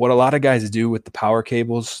 And what a lot of guys do with the power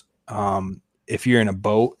cables, if you're in a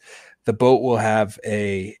boat, the boat will have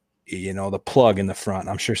the plug in the front.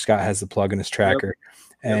 I'm sure Scott has the plug in his tracker. Yep.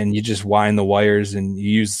 And you just wind the wires and you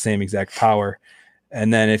use the same exact power.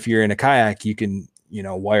 And then if you're in a kayak, you can,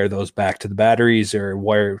 wire those back to the batteries or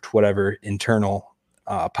wire to whatever internal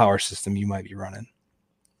power system you might be running.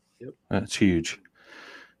 Yep. That's huge.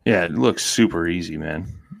 Yeah, it looks super easy,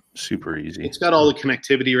 man. Super easy. It's got all the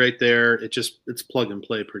connectivity right there. It's plug and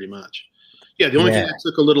play pretty much. Yeah, the only thing that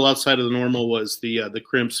took a little outside of the normal was the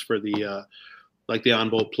crimps for the like the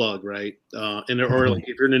on-boat plug, right? Or like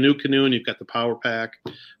if you're in a new canoe and you've got the power pack,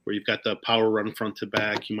 where you've got the power run front to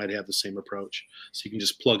back, you might have the same approach. So you can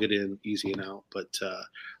just plug it in easy and out. But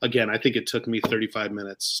again, I think it took me 35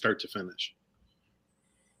 minutes start to finish.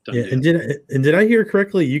 Yeah, and did I hear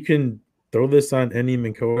correctly? You can throw this on any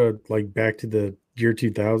Minn like back to the year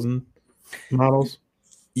 2000 models?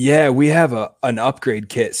 Yeah, we have an upgrade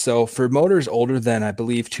kit. So for motors older than, I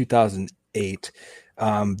believe, 2008,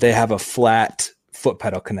 they have a flat foot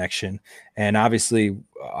pedal connection. And obviously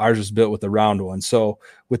ours was built with a round one. So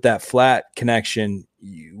with that flat connection,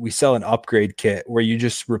 we sell an upgrade kit where you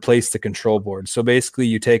just replace the control board. So basically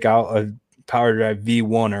you take out a power drive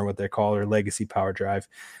V1, or what they call their legacy power drive,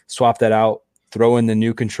 swap that out, throw in the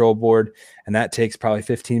new control board, and that takes probably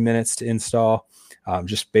 15 minutes to install.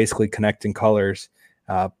 Just basically connecting colors,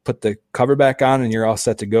 put the cover back on, and you're all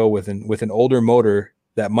set to go with an older motor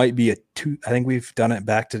that might be I think we've done it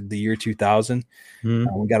back to the year 2000.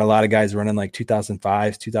 We got a lot of guys running like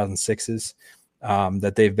 2005s, 2006s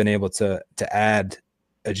that they've been able to add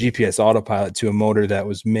a GPS autopilot to a motor that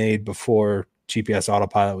was made before GPS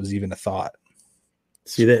autopilot was even a thought.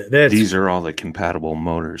 See that's these are all the compatible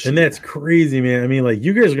motors, and that's crazy, man. I mean, like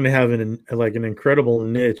you guys are gonna have an incredible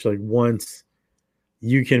niche, like once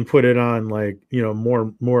you can put it on like,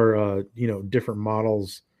 more, different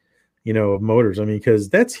models, of motors. I mean, because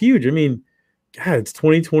that's huge. I mean, God, it's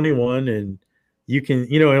 2021 and you can,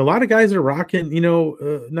 and a lot of guys are rocking,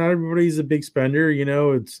 not everybody's a big spender,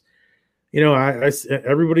 it's,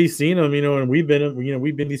 everybody's seen them, and we've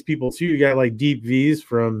been these people too. You got like deep V's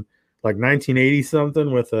from like 1980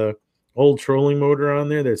 something with a old trolling motor on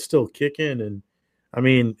there that's still kicking. And I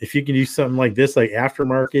mean, if you can do something like this, like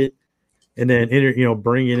aftermarket, and then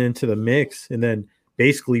bring it into the mix, and then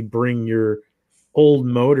basically bring your old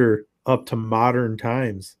motor up to modern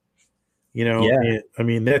times. And, I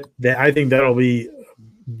mean that I think that'll be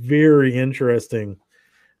very interesting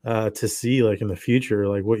to see, like in the future,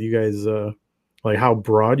 like what you guys like how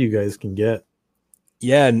broad you guys can get.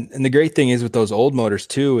 Yeah, and the great thing is with those old motors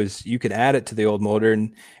too is you can add it to the old motor,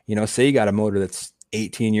 and say you got a motor that's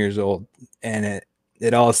 18 years old and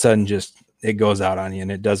it all of a sudden just it goes out on you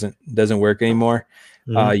and it doesn't work anymore.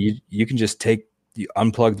 Mm-hmm. You can just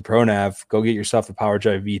unplug the ProNav, go get yourself the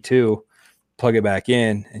PowerDrive V2, plug it back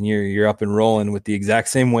in, and you're up and rolling with the exact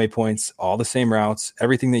same waypoints, all the same routes,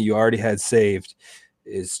 everything that you already had saved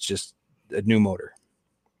is just a new motor.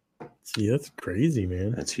 See, that's crazy,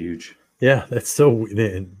 man. That's huge. Yeah, that's so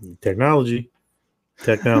technology.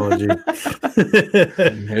 There's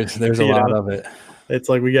a lot of it. It's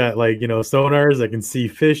like we got like sonars that can see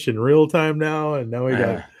fish in real time now, and now we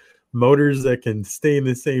got motors that can stay in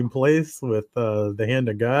the same place with the hand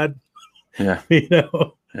of God. Yeah, Yeah.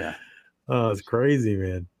 Oh, it's crazy,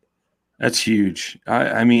 man. That's huge.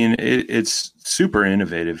 I mean, it's super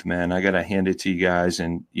innovative, man. I got to hand it to you guys.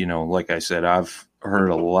 And, like I said, I've heard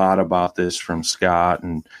a lot about this from Scott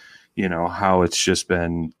and, how it's just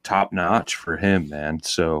been top notch for him, man.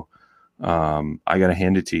 So I got to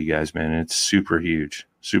hand it to you guys, man. It's super huge,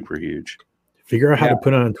 super huge. Figure out how to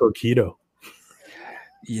put on a Torqeedo.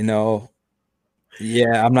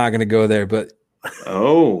 Yeah, I'm not going to go there, but.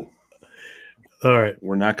 Oh. All right.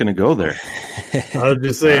 We're not going to go there. I was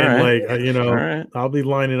just saying, right. Right. I'll be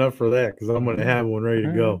lining up for that because I'm going to have one ready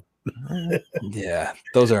to go. Yeah,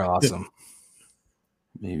 those are awesome.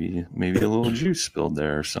 Maybe a little juice spilled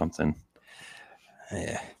there or something.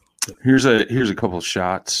 Yeah. Here's a couple of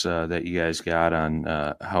shots that you guys got on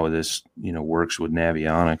how this works with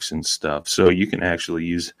Navionics and stuff. So you can actually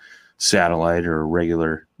use satellite or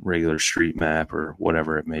a regular street map or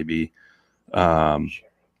whatever it may be,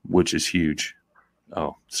 which is huge.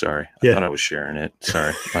 Oh, sorry. I thought I was sharing it.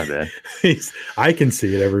 Sorry, my bad. I can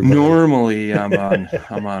see it, everybody. Normally, I'm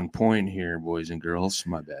on point here, boys and girls.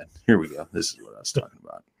 My bad. Here we go. This is what I was talking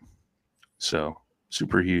about. So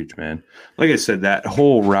super huge, man. Like I said, that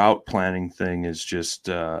whole route planning thing is just,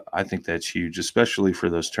 I think that's huge, especially for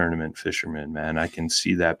those tournament fishermen, man. I can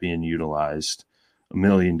see that being utilized a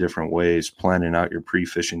million different ways, planning out your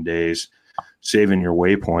pre-fishing days, saving your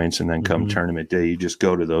waypoints, and then come tournament day, you just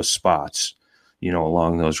go to those spots,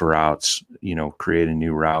 along those routes, create a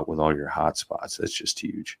new route with all your hot spots. That's just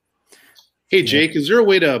huge. Hey, Jake, is there a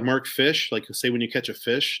way to mark fish, like say when you catch a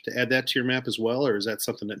fish, to add that to your map as well? Or is that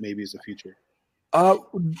something that maybe is the future?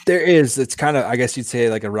 There is. It's kind of, I guess you'd say,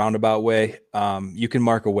 like a roundabout way. You can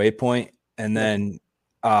mark a waypoint, and then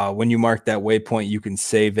when you mark that waypoint, you can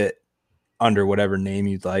save it under whatever name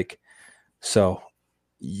you'd like. So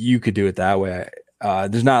you could do it that way.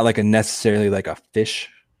 There's not like necessarily like a fish.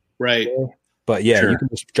 Right. But yeah, you can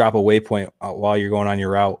just drop a waypoint while you're going on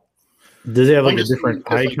your route. Does it have like a different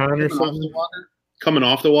icon or something? Coming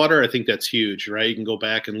off the water, I think that's huge, right? You can go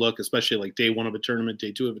back and look, especially like day one of a tournament,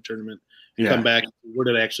 day two of a tournament. Come back, where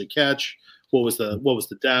did I actually catch? What was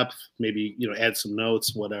the depth? Maybe add some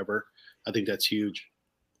notes, whatever. I think that's huge.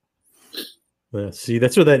 Yeah, see,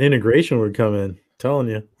 that's where that integration would come in. Telling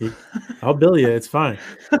you, I'll bill you. It's fine.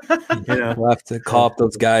 We'll have to call up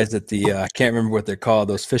those guys at the I can't remember what they're called,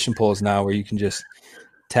 those fishing poles now, where you can just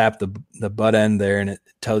tap the butt end there and it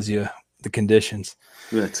tells you the conditions.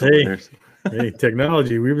 Hey,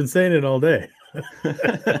 technology. We've been saying it all day.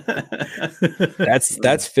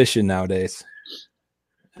 That's fishing nowadays.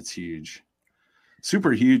 That's huge.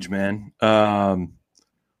 Super huge, man.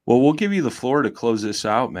 Well, we'll give you the floor to close this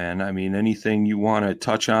out, man. I mean, anything you want to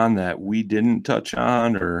touch on that we didn't touch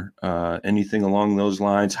on, or anything along those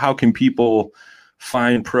lines? How can people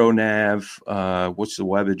find ProNav? What's the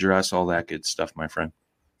web address? All that good stuff, my friend.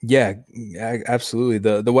 Yeah, absolutely.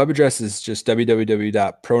 The web address is just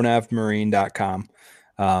www.pronavmarine.com.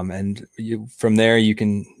 And from there, you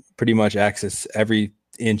can pretty much access every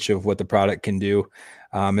inch of what the product can do.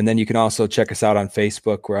 And then you can also check us out on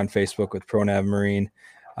Facebook. We're on Facebook with ProNav Marine.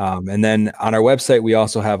 And then on our website, we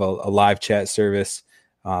also have a live chat service.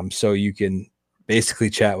 So you can basically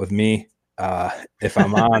chat with me if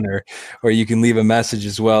I'm on, or you can leave a message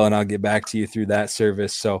as well, and I'll get back to you through that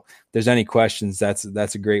service. So if there's any questions, that's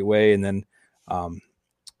a great way. And then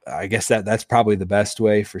I guess that's probably the best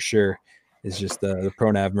way for sure, is just the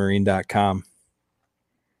pronavmarine.com.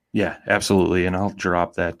 Yeah, absolutely. And I'll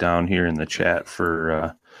drop that down here in the chat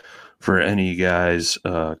for any guys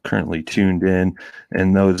currently tuned in,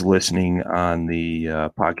 and those listening on the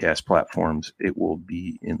podcast platforms. It will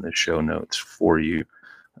be in the show notes for you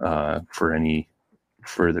for any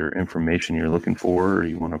further information you're looking for, or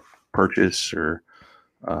you want to purchase, or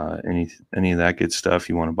any of that good stuff.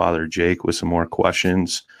 You want to bother Jake with some more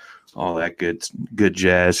questions, all that good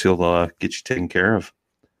jazz. He'll get you taken care of.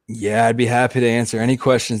 Yeah, I'd be happy to answer any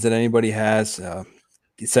questions that anybody has.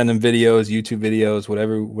 Send them videos, YouTube videos,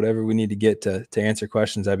 whatever we need to get to answer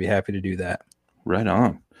questions. I'd be happy to do that. Right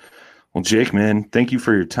on. Well, Jake, man, thank you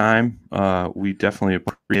for your time. We definitely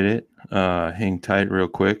appreciate it. Hang tight real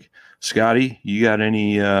quick. Scotty, you got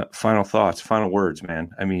any final thoughts, final words, man?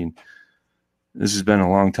 I mean, this has been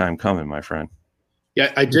a long time coming, my friend.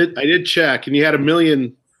 Yeah, I did check, and you had 1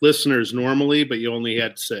 million listeners normally, but you only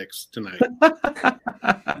had 6 tonight.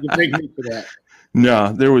 You thank me for that.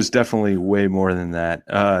 No, there was definitely way more than that.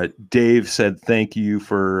 Dave said thank you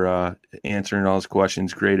for answering all his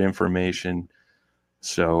questions. Great information.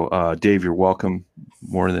 So, Dave, you're welcome.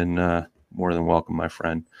 More than welcome, my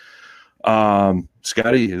friend.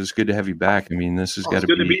 Scotty, it was good to have you back. I mean, this has got to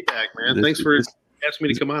be good to be back, man. Thanks for asking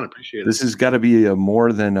me to come on. I appreciate it. This has got to be a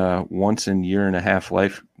more than a once in year and a half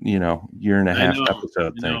life, year and a half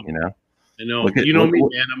episode thing. I know. Me, man. I'm more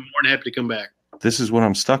than happy to come back. This is what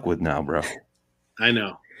I'm stuck with now, bro. I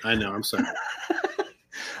know. I'm sorry.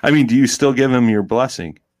 I mean, do you still give him your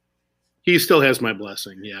blessing? He still has my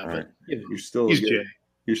blessing. Yeah, but right. You're still he's Jay.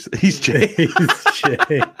 He's Jay. He's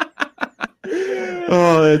Jay.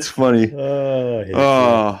 Oh, that's funny.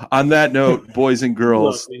 On that note, boys and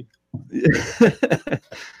girls,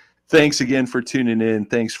 thanks again for tuning in.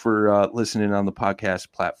 Thanks for listening on the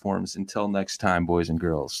podcast platforms. Until next time, boys and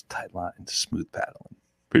girls, tight lines, smooth paddling.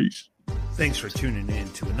 Peace. Thanks for tuning in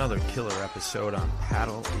to another killer episode on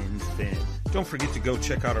Paddle and Fin. Don't forget to go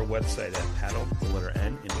check out our website at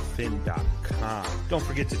paddle_and_fin.com. Don't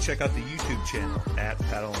forget to check out the YouTube channel at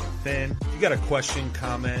Paddle and Fin. If you got a question,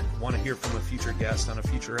 comment, want to hear from a future guest on a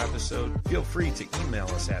future episode, feel free to email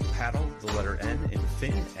us at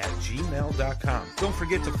paddle_and_fin@gmail.com. Don't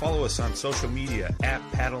forget to follow us on social media at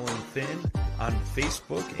Paddle and Fin on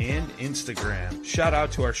Facebook and Instagram. Shout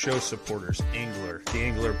out to our show supporters, Angler. The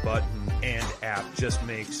Angler button and app just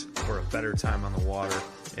makes for a better time on the water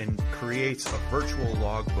and creates a virtual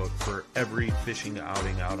logbook for every fishing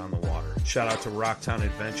outing out on the water. Shout out to Rocktown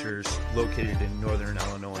Adventures, located in Northern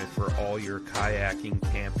Illinois, for all your kayaking,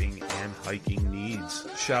 camping, and hiking needs.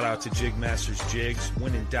 Shout out to Jigmasters Jigs.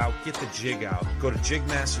 When in doubt, get the jig out. Go to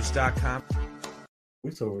jigmasters.com.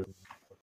 It's over.